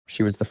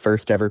She was the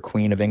first ever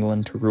Queen of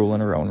England to rule in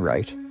her own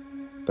right,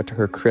 but to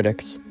her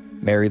critics,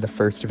 Mary I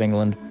of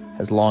England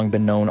has long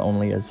been known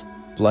only as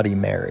Bloody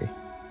Mary.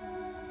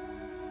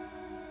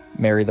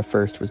 Mary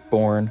I was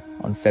born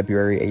on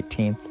February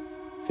 18th,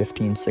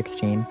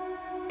 1516,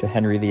 to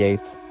Henry VIII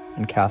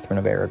and Catherine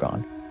of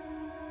Aragon.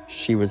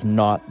 She was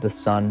not the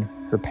son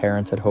her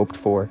parents had hoped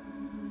for,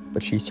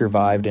 but she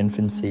survived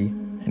infancy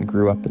and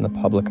grew up in the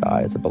public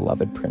eye as a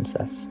beloved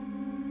princess.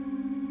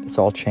 This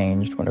all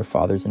changed when her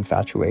father's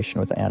infatuation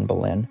with Anne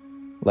Boleyn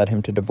led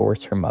him to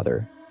divorce her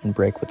mother and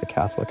break with the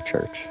Catholic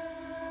Church.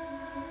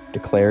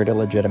 Declared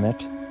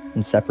illegitimate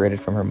and separated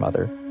from her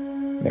mother,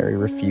 Mary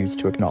refused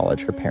to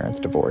acknowledge her parents'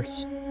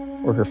 divorce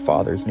or her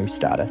father's new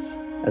status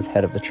as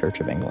head of the Church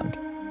of England.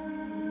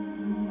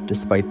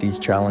 Despite these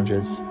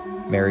challenges,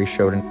 Mary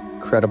showed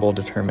incredible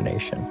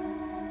determination.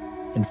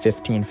 In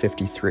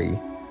 1553,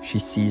 she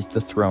seized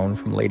the throne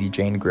from Lady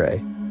Jane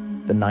Grey,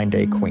 the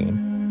nine-day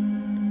queen.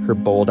 Her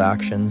bold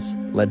actions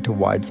led to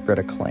widespread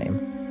acclaim.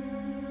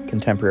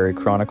 Contemporary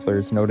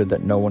chroniclers noted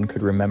that no one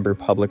could remember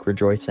public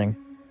rejoicing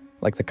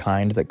like the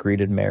kind that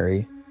greeted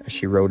Mary as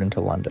she rode into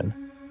London.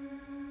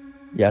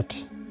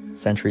 Yet,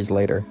 centuries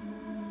later,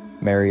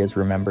 Mary is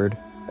remembered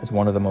as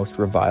one of the most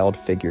reviled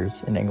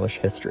figures in English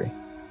history.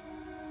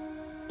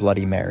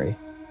 Bloody Mary.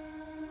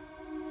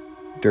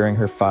 During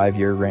her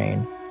 5-year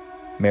reign,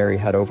 Mary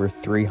had over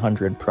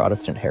 300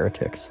 Protestant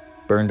heretics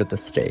burned at the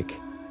stake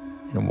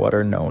in what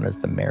are known as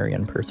the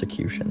Marian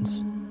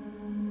persecutions.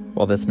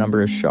 While this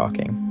number is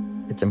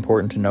shocking, it's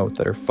important to note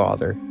that her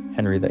father,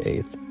 Henry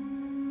VIII,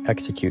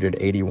 executed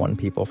 81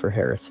 people for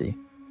heresy,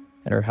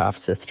 and her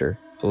half-sister,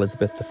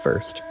 Elizabeth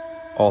I,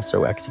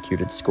 also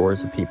executed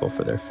scores of people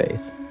for their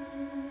faith.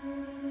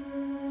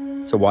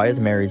 So why is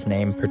Mary's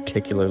name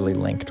particularly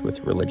linked with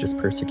religious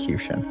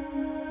persecution?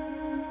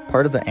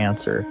 Part of the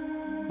answer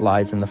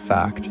lies in the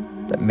fact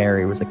that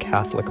Mary was a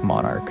Catholic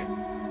monarch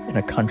in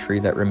a country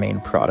that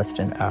remained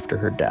Protestant after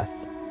her death.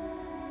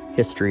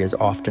 History is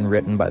often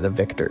written by the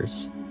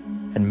victors,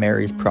 and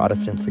Mary's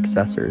Protestant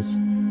successors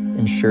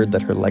ensured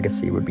that her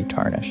legacy would be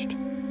tarnished.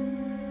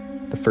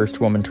 The first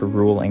woman to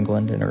rule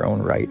England in her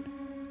own right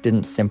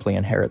didn't simply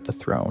inherit the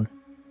throne.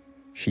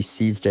 She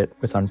seized it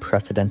with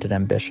unprecedented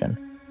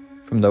ambition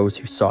from those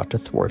who sought to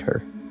thwart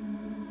her.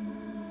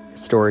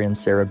 Historian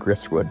Sarah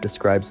Gristwood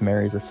describes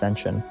Mary's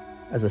ascension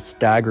as a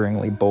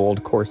staggeringly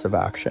bold course of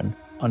action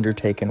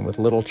undertaken with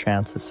little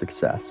chance of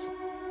success.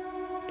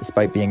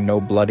 Despite being no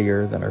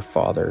bloodier than her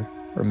father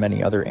or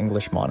many other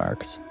English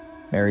monarchs,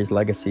 Mary's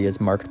legacy is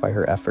marked by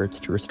her efforts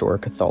to restore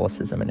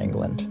Catholicism in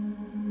England.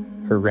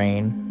 Her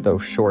reign, though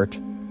short,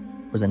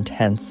 was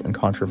intense and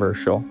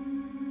controversial,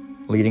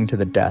 leading to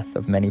the death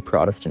of many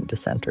Protestant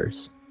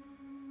dissenters.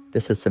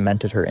 This has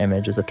cemented her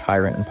image as a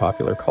tyrant in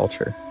popular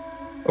culture,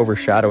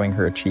 overshadowing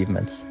her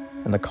achievements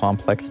and the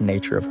complex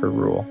nature of her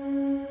rule.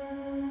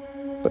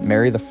 But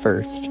Mary I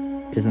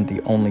isn't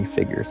the only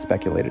figure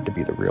speculated to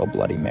be the real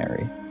Bloody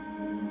Mary.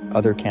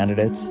 Other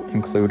candidates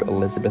include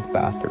Elizabeth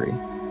Bathory,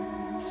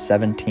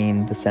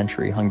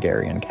 17th-century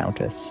Hungarian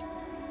countess,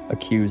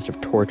 accused of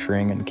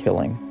torturing and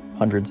killing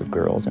hundreds of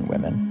girls and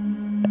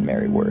women, and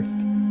Mary Worth,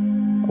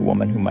 a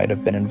woman who might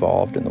have been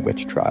involved in the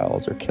witch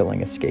trials or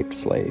killing escaped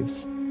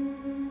slaves.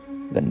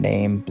 The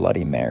name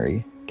Bloody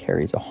Mary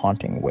carries a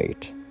haunting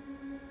weight,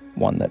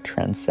 one that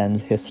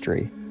transcends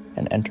history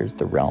and enters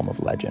the realm of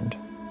legend.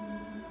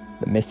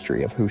 The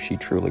mystery of who she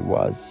truly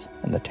was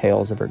and the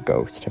tales of her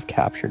ghost have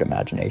captured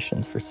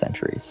imaginations for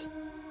centuries.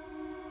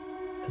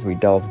 As we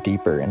delve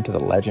deeper into the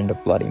legend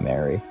of Bloody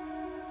Mary,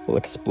 we'll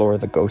explore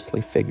the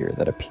ghostly figure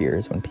that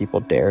appears when people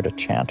dare to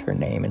chant her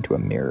name into a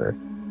mirror,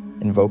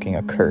 invoking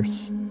a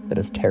curse that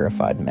has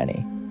terrified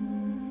many.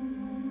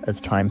 As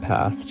time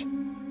passed,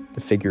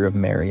 the figure of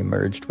Mary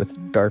merged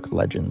with dark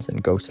legends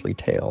and ghostly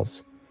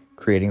tales,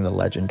 creating the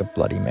legend of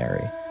Bloody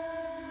Mary.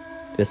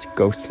 This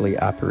ghostly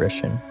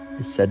apparition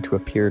is said to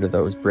appear to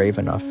those brave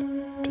enough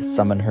to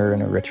summon her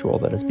in a ritual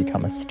that has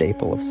become a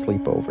staple of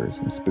sleepovers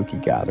and spooky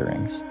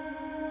gatherings.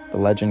 The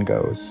legend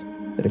goes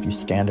that if you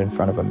stand in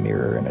front of a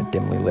mirror in a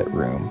dimly lit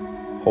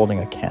room, holding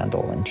a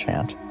candle and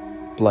chant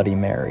Bloody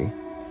Mary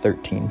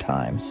 13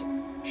 times,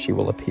 she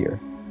will appear.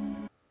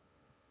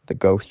 The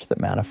ghost that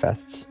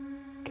manifests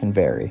can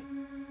vary.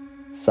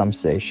 Some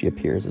say she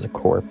appears as a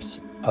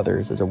corpse,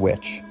 others as a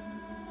witch,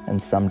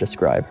 and some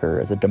describe her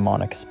as a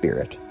demonic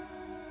spirit.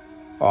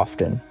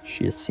 Often,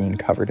 she is seen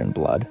covered in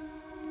blood,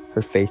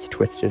 her face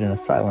twisted in a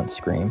silent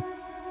scream,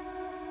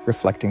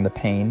 reflecting the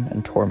pain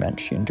and torment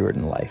she endured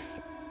in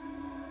life,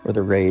 or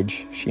the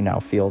rage she now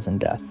feels in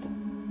death.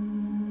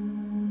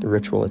 The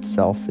ritual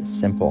itself is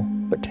simple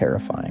but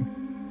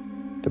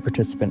terrifying. The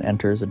participant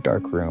enters a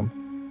dark room,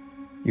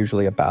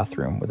 usually a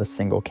bathroom with a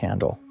single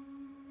candle.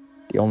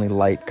 The only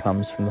light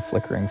comes from the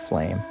flickering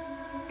flame,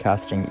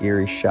 casting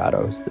eerie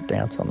shadows that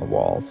dance on the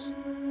walls.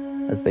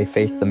 As they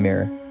face the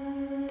mirror,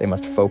 they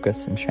must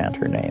focus and chant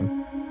her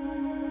name.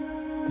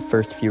 The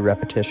first few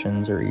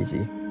repetitions are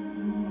easy,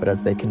 but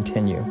as they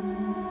continue,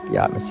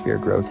 the atmosphere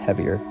grows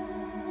heavier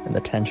and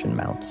the tension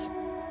mounts.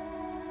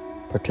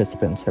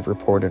 Participants have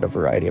reported a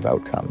variety of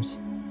outcomes,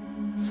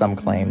 Some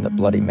claim that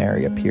Bloody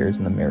Mary appears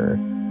in the mirror,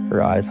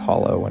 her eyes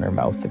hollow and her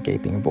mouth a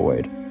gaping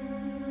void.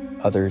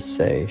 Others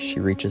say she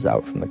reaches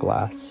out from the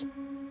glass,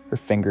 her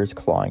fingers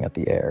clawing at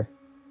the air,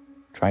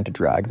 trying to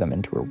drag them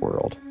into her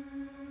world.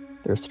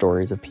 There are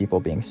stories of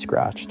people being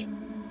scratched,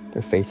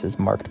 their faces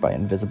marked by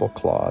invisible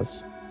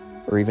claws,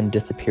 or even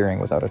disappearing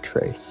without a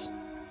trace.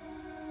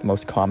 The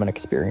most common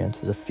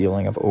experience is a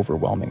feeling of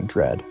overwhelming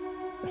dread,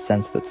 a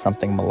sense that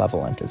something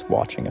malevolent is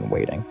watching and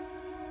waiting.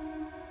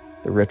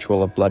 The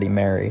ritual of Bloody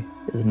Mary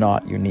is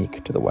not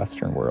unique to the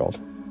Western world.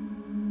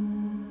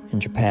 In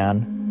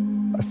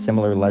Japan, a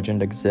similar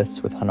legend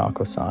exists with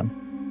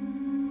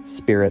Hanako-san,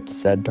 spirits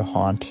said to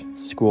haunt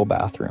school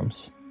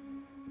bathrooms.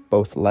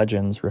 Both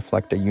legends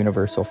reflect a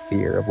universal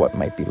fear of what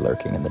might be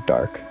lurking in the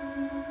dark,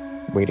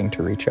 waiting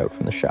to reach out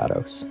from the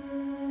shadows.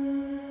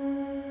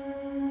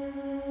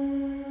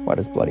 Why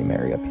does Bloody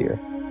Mary appear?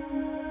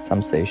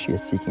 Some say she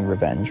is seeking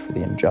revenge for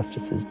the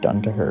injustices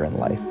done to her in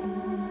life,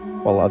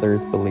 while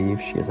others believe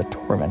she is a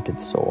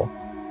tormented soul,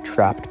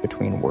 trapped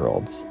between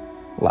worlds,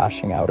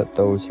 lashing out at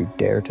those who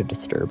dare to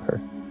disturb her.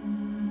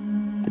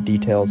 The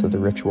details of the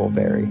ritual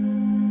vary,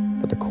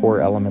 but the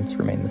core elements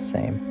remain the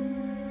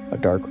same: a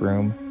dark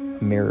room,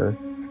 a mirror,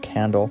 a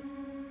candle,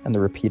 and the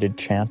repeated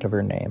chant of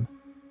her name.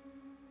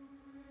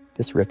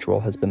 This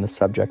ritual has been the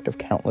subject of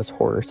countless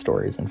horror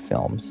stories and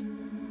films,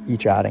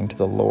 each adding to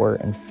the lore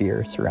and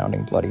fear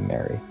surrounding Bloody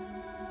Mary.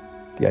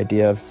 The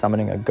idea of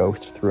summoning a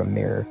ghost through a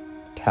mirror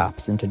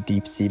taps into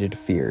deep-seated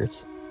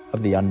fears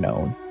of the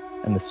unknown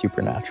and the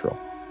supernatural.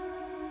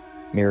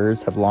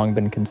 Mirrors have long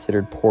been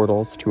considered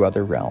portals to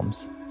other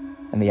realms,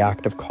 and the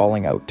act of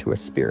calling out to a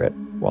spirit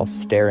while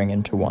staring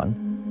into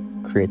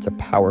one creates a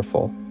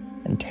powerful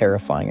and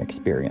terrifying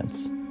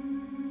experience.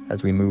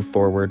 As we move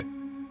forward,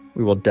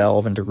 we will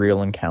delve into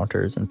real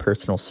encounters and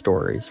personal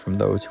stories from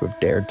those who have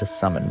dared to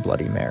summon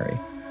Bloody Mary.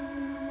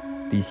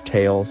 These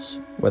tales,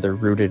 whether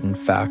rooted in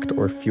fact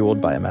or fueled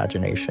by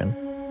imagination,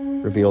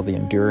 reveal the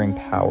enduring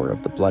power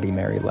of the Bloody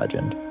Mary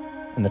legend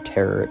and the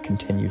terror it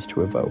continues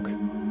to evoke.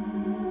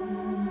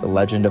 The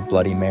legend of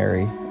Bloody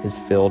Mary is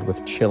filled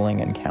with chilling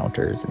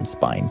encounters and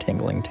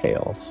spine-tingling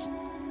tales.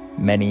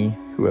 Many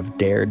who have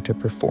dared to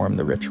perform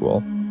the ritual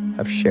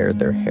have shared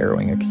their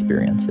harrowing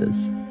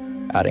experiences,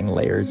 adding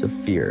layers of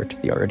fear to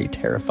the already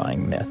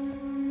terrifying myth.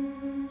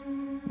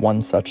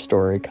 One such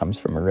story comes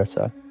from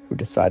Marissa, who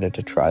decided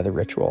to try the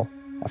ritual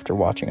after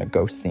watching a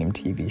ghost-themed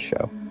TV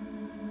show.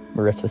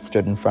 Marissa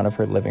stood in front of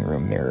her living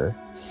room mirror,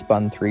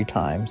 spun 3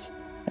 times,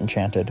 and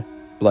chanted,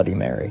 "Bloody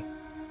Mary."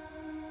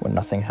 When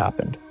nothing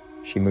happened,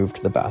 she moved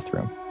to the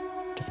bathroom,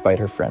 despite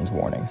her friends'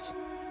 warnings.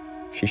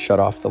 She shut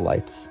off the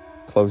lights,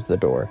 closed the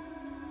door,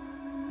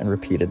 and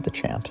repeated the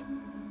chant.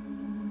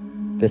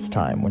 This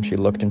time, when she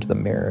looked into the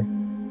mirror,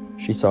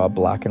 she saw a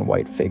black and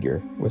white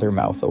figure with her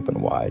mouth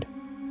open wide.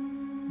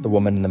 The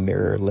woman in the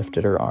mirror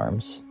lifted her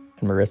arms,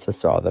 and Marissa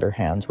saw that her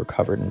hands were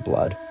covered in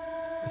blood,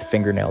 with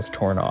fingernails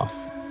torn off.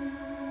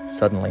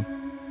 Suddenly,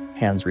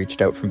 hands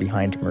reached out from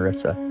behind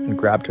Marissa and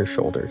grabbed her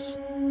shoulders.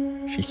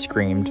 She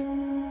screamed,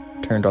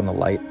 turned on the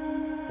light,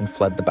 and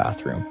fled the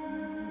bathroom.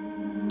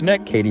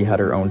 Katie had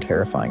her own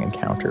terrifying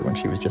encounter when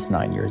she was just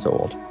 9 years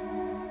old.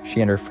 She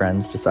and her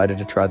friends decided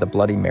to try the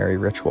Bloody Mary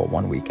ritual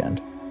one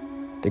weekend.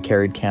 They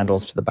carried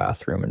candles to the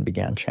bathroom and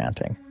began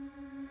chanting.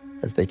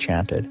 As they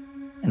chanted,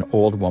 an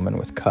old woman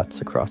with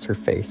cuts across her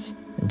face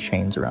and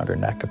chains around her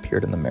neck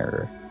appeared in the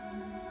mirror.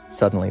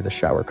 Suddenly, the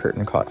shower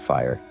curtain caught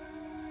fire,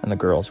 and the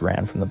girls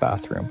ran from the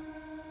bathroom.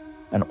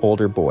 An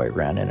older boy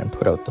ran in and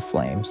put out the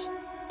flames,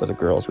 but the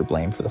girls were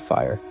blamed for the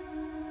fire.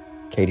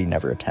 Katie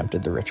never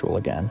attempted the ritual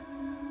again,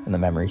 and the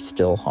memory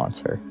still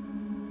haunts her.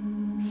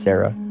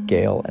 Sarah,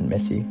 Gail, and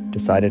Missy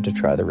decided to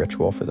try the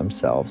ritual for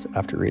themselves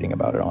after reading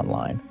about it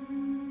online.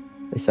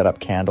 They set up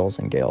candles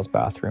in Gail's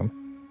bathroom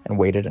and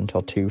waited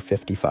until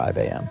 2:55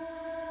 a.m.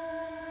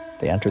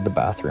 They entered the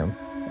bathroom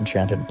and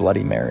chanted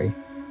Bloody Mary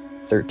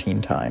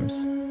 13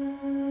 times.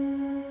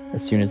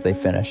 As soon as they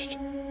finished,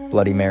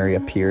 Bloody Mary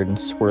appeared in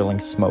swirling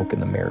smoke in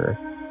the mirror.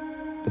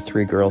 The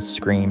 3 girls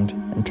screamed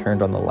and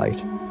turned on the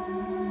light,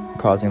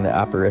 causing the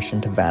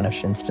apparition to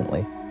vanish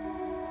instantly.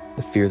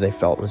 The fear they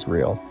felt was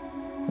real,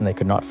 and they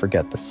could not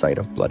forget the sight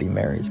of Bloody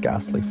Mary's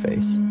ghastly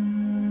face.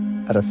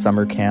 At a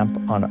summer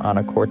camp on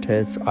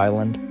Anacortes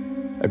Island,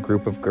 a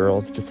group of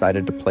girls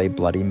decided to play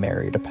Bloody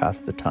Mary to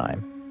pass the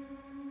time.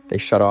 They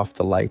shut off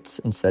the lights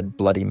and said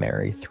Bloody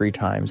Mary 3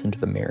 times into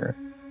the mirror.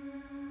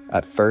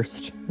 At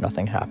first,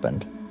 nothing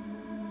happened.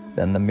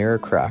 Then the mirror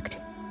cracked.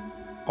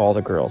 All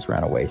the girls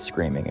ran away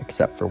screaming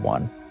except for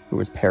one, who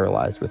was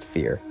paralyzed with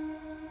fear.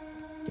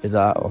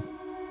 Izao.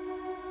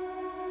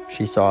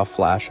 She saw a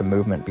flash of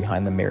movement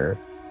behind the mirror,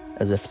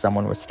 as if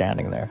someone was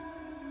standing there.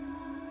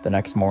 The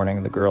next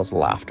morning, the girls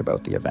laughed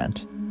about the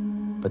event,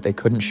 but they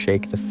couldn't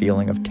shake the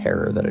feeling of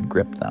terror that had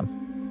gripped them.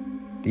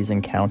 These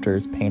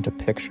encounters paint a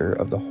picture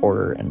of the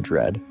horror and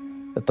dread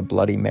that the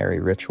Bloody Mary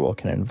ritual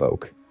can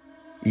invoke.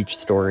 Each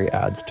story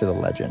adds to the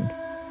legend,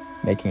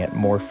 making it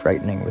more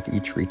frightening with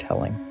each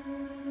retelling.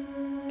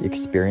 The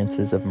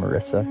experiences of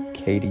Marissa,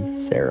 Katie,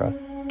 Sarah,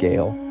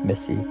 Gail,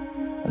 Missy,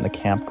 and the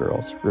camp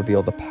girls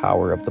reveal the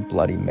power of the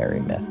Bloody Mary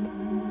myth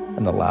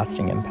and the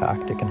lasting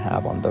impact it can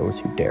have on those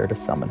who dare to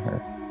summon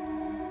her.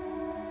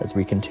 As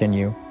we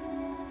continue,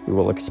 we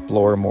will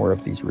explore more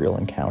of these real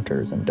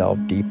encounters and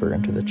delve deeper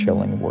into the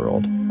chilling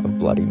world of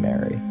Bloody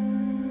Mary.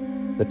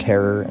 The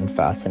terror and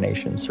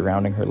fascination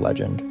surrounding her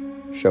legend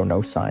show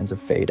no signs of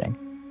fading,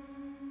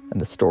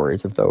 and the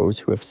stories of those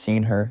who have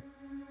seen her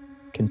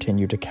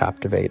continue to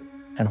captivate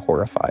and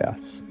horrify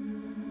us.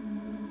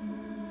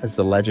 As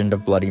the legend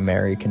of Bloody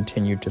Mary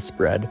continued to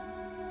spread,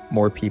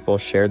 more people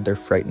shared their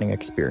frightening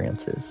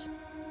experiences,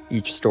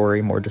 each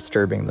story more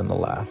disturbing than the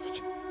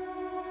last.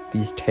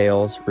 These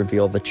tales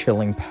reveal the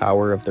chilling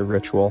power of the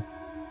ritual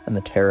and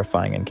the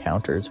terrifying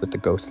encounters with the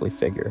ghostly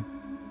figure.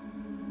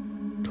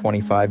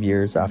 25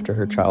 years after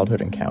her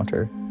childhood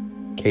encounter,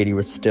 Katie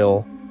was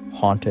still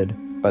haunted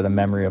by the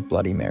memory of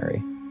Bloody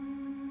Mary.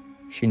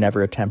 She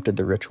never attempted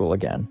the ritual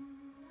again,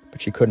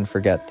 but she couldn't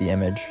forget the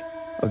image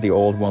of the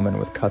old woman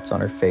with cuts on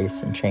her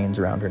face and chains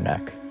around her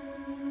neck.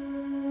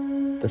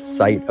 The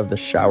sight of the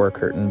shower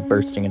curtain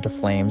bursting into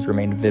flames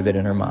remained vivid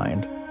in her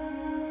mind.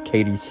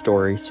 Katie's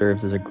story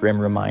serves as a grim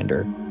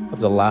reminder of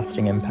the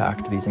lasting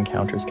impact these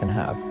encounters can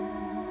have.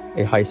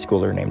 A high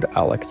schooler named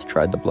Alex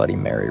tried the Bloody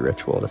Mary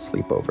ritual at a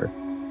sleepover.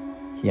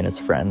 He and his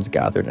friends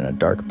gathered in a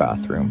dark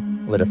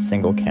bathroom, lit a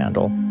single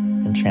candle,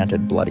 and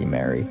chanted Bloody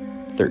Mary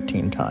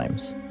 13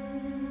 times.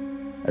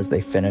 As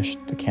they finished,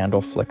 the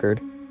candle flickered,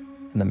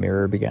 and the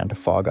mirror began to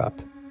fog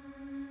up.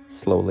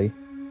 Slowly,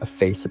 a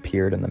face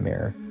appeared in the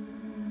mirror.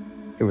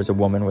 It was a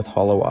woman with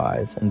hollow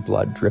eyes and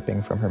blood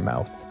dripping from her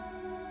mouth.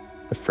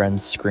 The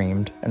friends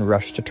screamed and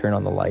rushed to turn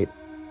on the light,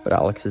 but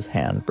Alex's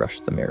hand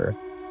brushed the mirror.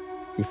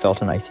 He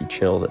felt an icy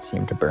chill that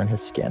seemed to burn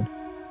his skin.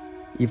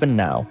 Even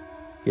now,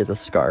 he has a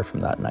scar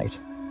from that night,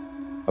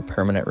 a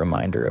permanent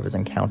reminder of his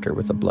encounter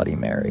with the Bloody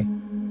Mary.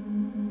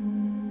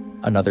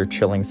 Another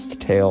chilling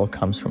tale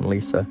comes from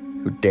Lisa,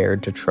 who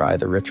dared to try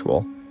the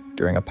ritual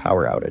during a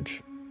power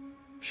outage.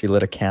 She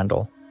lit a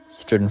candle,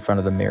 stood in front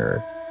of the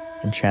mirror,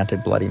 and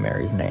chanted Bloody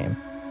Mary's name.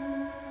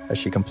 As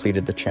she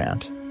completed the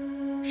chant,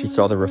 she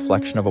saw the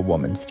reflection of a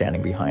woman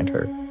standing behind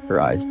her,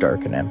 her eyes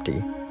dark and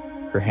empty,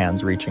 her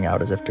hands reaching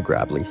out as if to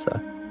grab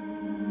Lisa.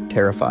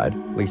 Terrified,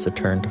 Lisa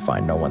turned to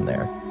find no one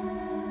there.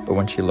 But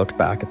when she looked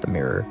back at the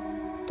mirror,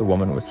 the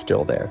woman was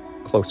still there,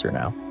 closer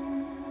now.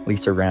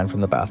 Lisa ran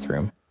from the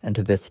bathroom, and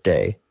to this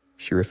day,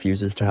 she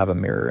refuses to have a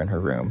mirror in her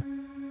room.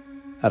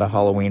 At a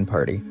Halloween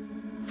party,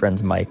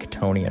 friends Mike,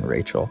 Tony, and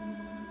Rachel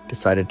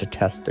decided to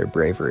test their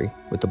bravery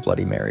with the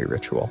Bloody Mary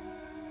ritual.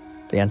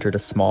 They entered a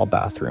small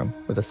bathroom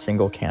with a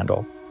single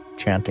candle,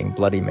 chanting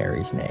Bloody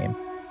Mary's name.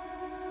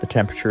 The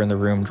temperature in the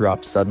room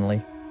dropped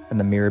suddenly, and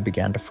the mirror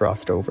began to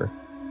frost over.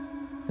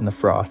 In the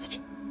frost,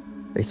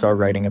 they saw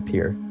writing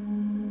appear,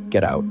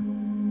 "Get out."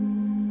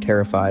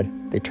 Terrified,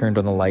 they turned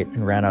on the light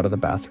and ran out of the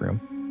bathroom.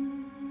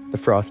 The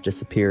frost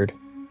disappeared,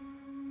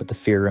 but the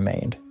fear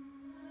remained.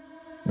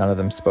 None of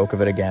them spoke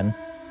of it again,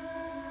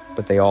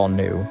 but they all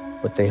knew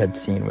what they had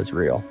seen was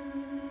real.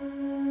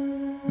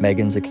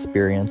 Megan's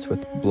experience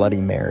with Bloody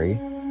Mary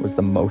was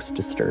the most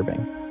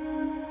disturbing.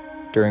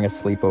 During a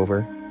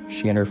sleepover,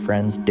 she and her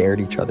friends dared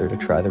each other to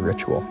try the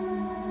ritual.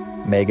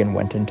 Megan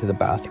went into the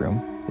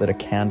bathroom, lit a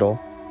candle,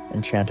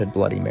 and chanted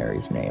Bloody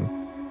Mary's name.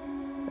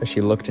 As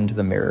she looked into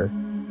the mirror,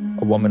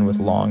 a woman with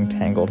long,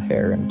 tangled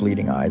hair and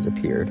bleeding eyes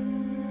appeared.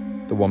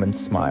 The woman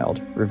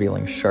smiled,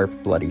 revealing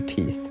sharp, bloody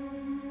teeth.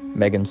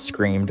 Megan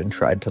screamed and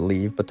tried to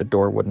leave, but the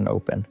door wouldn't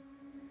open.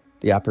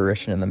 The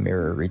apparition in the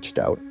mirror reached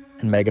out,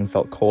 and Megan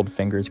felt cold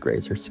fingers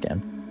graze her skin.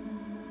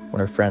 When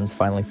her friends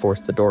finally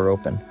forced the door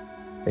open,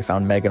 they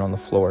found Megan on the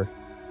floor,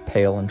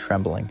 pale and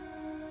trembling,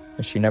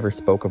 and she never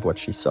spoke of what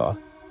she saw,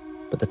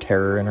 but the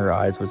terror in her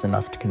eyes was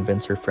enough to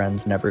convince her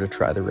friends never to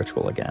try the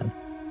ritual again.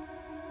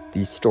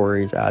 These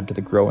stories add to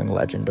the growing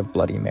legend of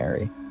Bloody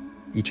Mary,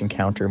 each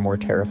encounter more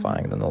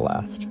terrifying than the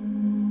last.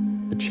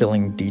 The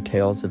chilling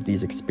details of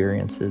these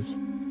experiences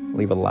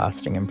leave a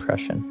lasting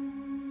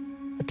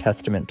impression, a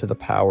testament to the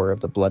power of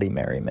the Bloody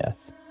Mary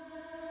myth.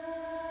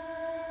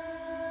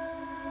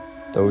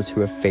 Those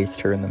who have faced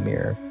her in the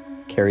mirror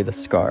carry the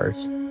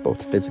scars,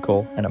 both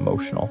physical and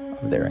emotional,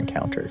 of their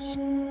encounters.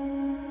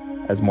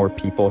 As more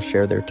people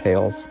share their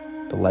tales,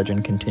 the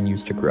legend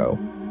continues to grow,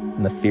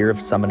 and the fear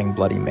of summoning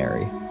Bloody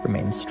Mary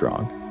remains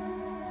strong.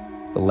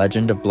 The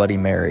legend of Bloody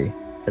Mary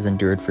has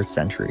endured for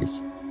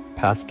centuries,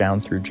 passed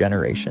down through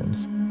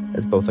generations,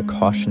 as both a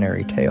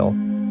cautionary tale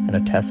and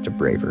a test of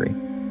bravery.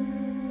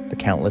 The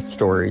countless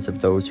stories of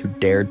those who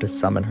dared to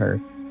summon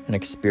her and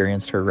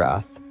experienced her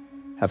wrath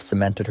have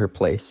cemented her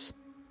place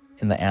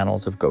in the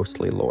annals of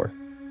ghostly lore.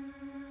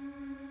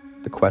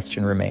 The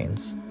question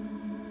remains,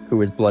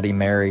 who is Bloody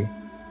Mary,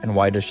 and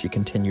why does she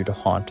continue to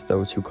haunt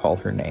those who call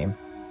her name?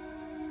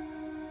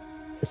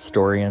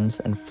 Historians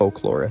and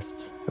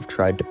folklorists have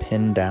tried to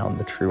pin down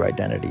the true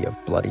identity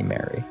of Bloody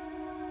Mary.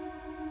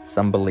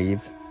 Some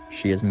believe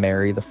she is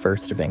Mary the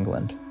First of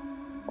England,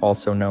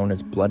 also known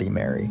as Bloody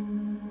Mary,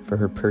 for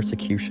her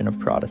persecution of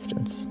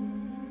Protestants.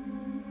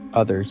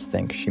 Others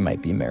think she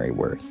might be Mary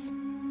Worth,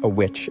 a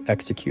witch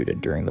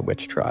executed during the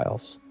witch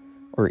trials,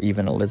 or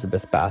even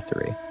Elizabeth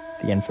Bathory,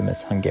 the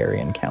infamous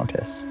Hungarian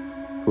countess,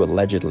 who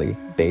allegedly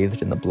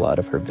bathed in the blood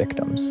of her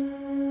victims.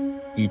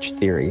 Each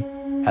theory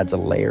adds a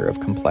layer of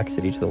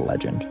complexity to the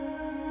legend,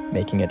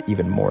 making it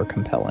even more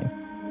compelling.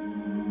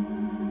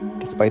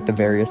 Despite the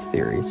various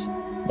theories,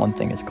 one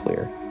thing is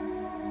clear.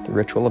 The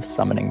ritual of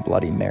summoning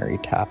Bloody Mary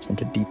taps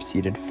into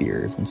deep-seated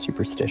fears and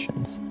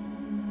superstitions.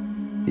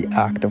 The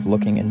act of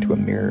looking into a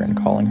mirror and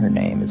calling her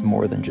name is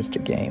more than just a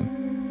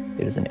game.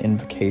 It is an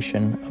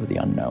invocation of the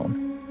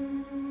unknown.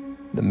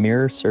 The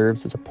mirror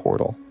serves as a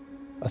portal,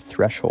 a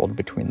threshold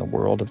between the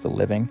world of the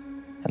living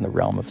and the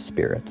realm of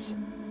spirits.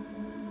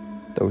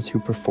 Those who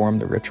perform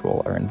the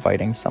ritual are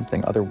inviting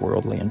something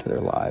otherworldly into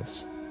their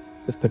lives,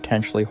 with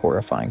potentially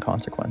horrifying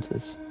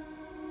consequences.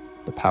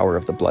 The power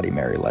of the Bloody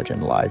Mary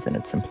legend lies in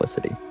its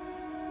simplicity.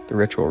 The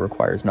ritual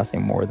requires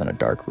nothing more than a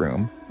dark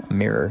room, a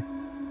mirror,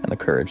 and the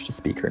courage to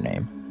speak her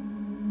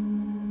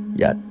name.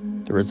 Yet,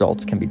 the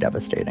results can be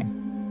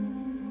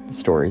devastating. The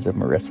stories of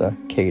Marissa,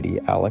 Katie,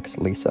 Alex,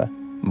 Lisa,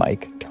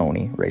 Mike,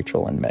 Tony,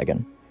 Rachel, and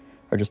Megan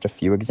are just a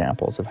few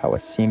examples of how a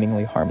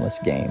seemingly harmless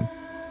game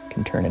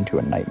can turn into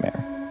a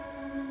nightmare.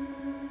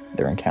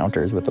 Their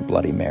encounters with the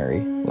Bloody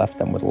Mary left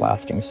them with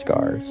lasting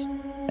scars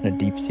and a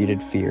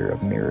deep-seated fear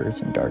of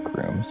mirrors and dark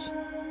rooms.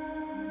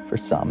 For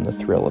some, the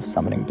thrill of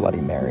summoning Bloody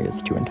Mary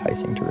is too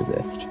enticing to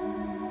resist.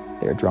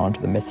 They are drawn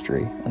to the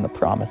mystery and the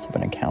promise of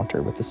an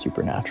encounter with the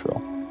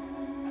supernatural.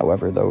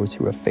 However, those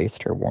who have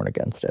faced her warn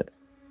against it.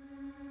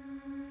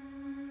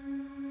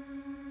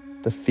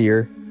 The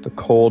fear, the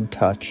cold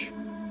touch,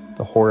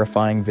 the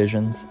horrifying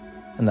visions,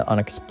 and the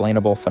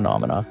unexplainable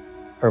phenomena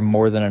are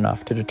more than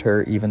enough to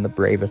deter even the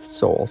bravest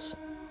souls.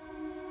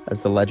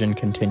 As the legend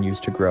continues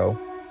to grow,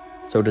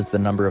 so does the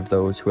number of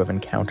those who have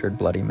encountered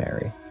Bloody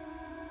Mary.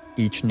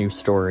 Each new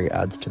story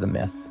adds to the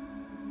myth,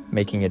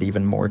 making it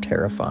even more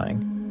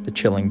terrifying. The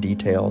chilling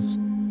details,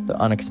 the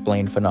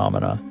unexplained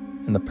phenomena,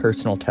 and the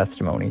personal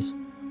testimonies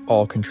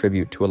all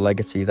contribute to a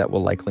legacy that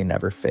will likely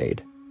never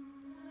fade.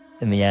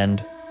 In the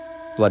end,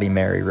 Bloody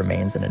Mary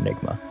remains an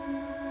enigma.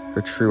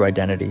 Her true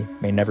identity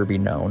may never be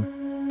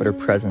known, but her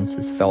presence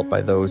is felt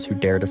by those who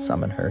dare to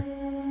summon her.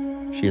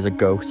 She is a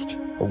ghost,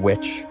 a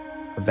witch,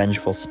 a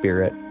vengeful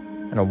spirit,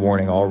 and a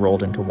warning all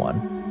rolled into one.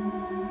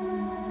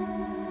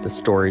 The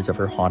stories of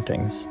her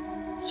hauntings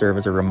serve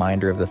as a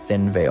reminder of the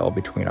thin veil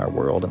between our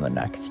world and the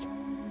next,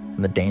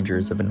 and the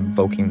dangers of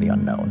invoking the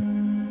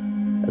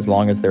unknown. As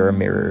long as there are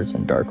mirrors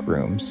and dark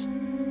rooms,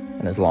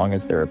 and as long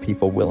as there are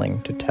people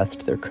willing to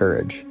test their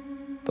courage,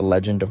 the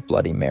legend of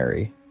Bloody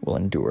Mary will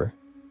endure.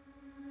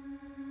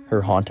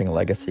 Her haunting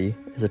legacy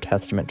is a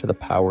testament to the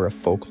power of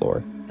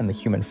folklore and the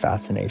human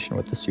fascination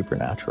with the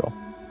supernatural.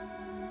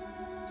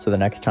 So the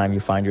next time you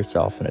find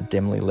yourself in a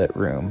dimly lit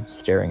room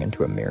staring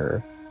into a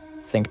mirror,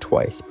 think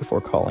twice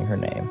before calling her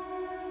name.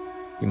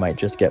 You might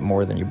just get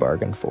more than you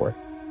bargained for.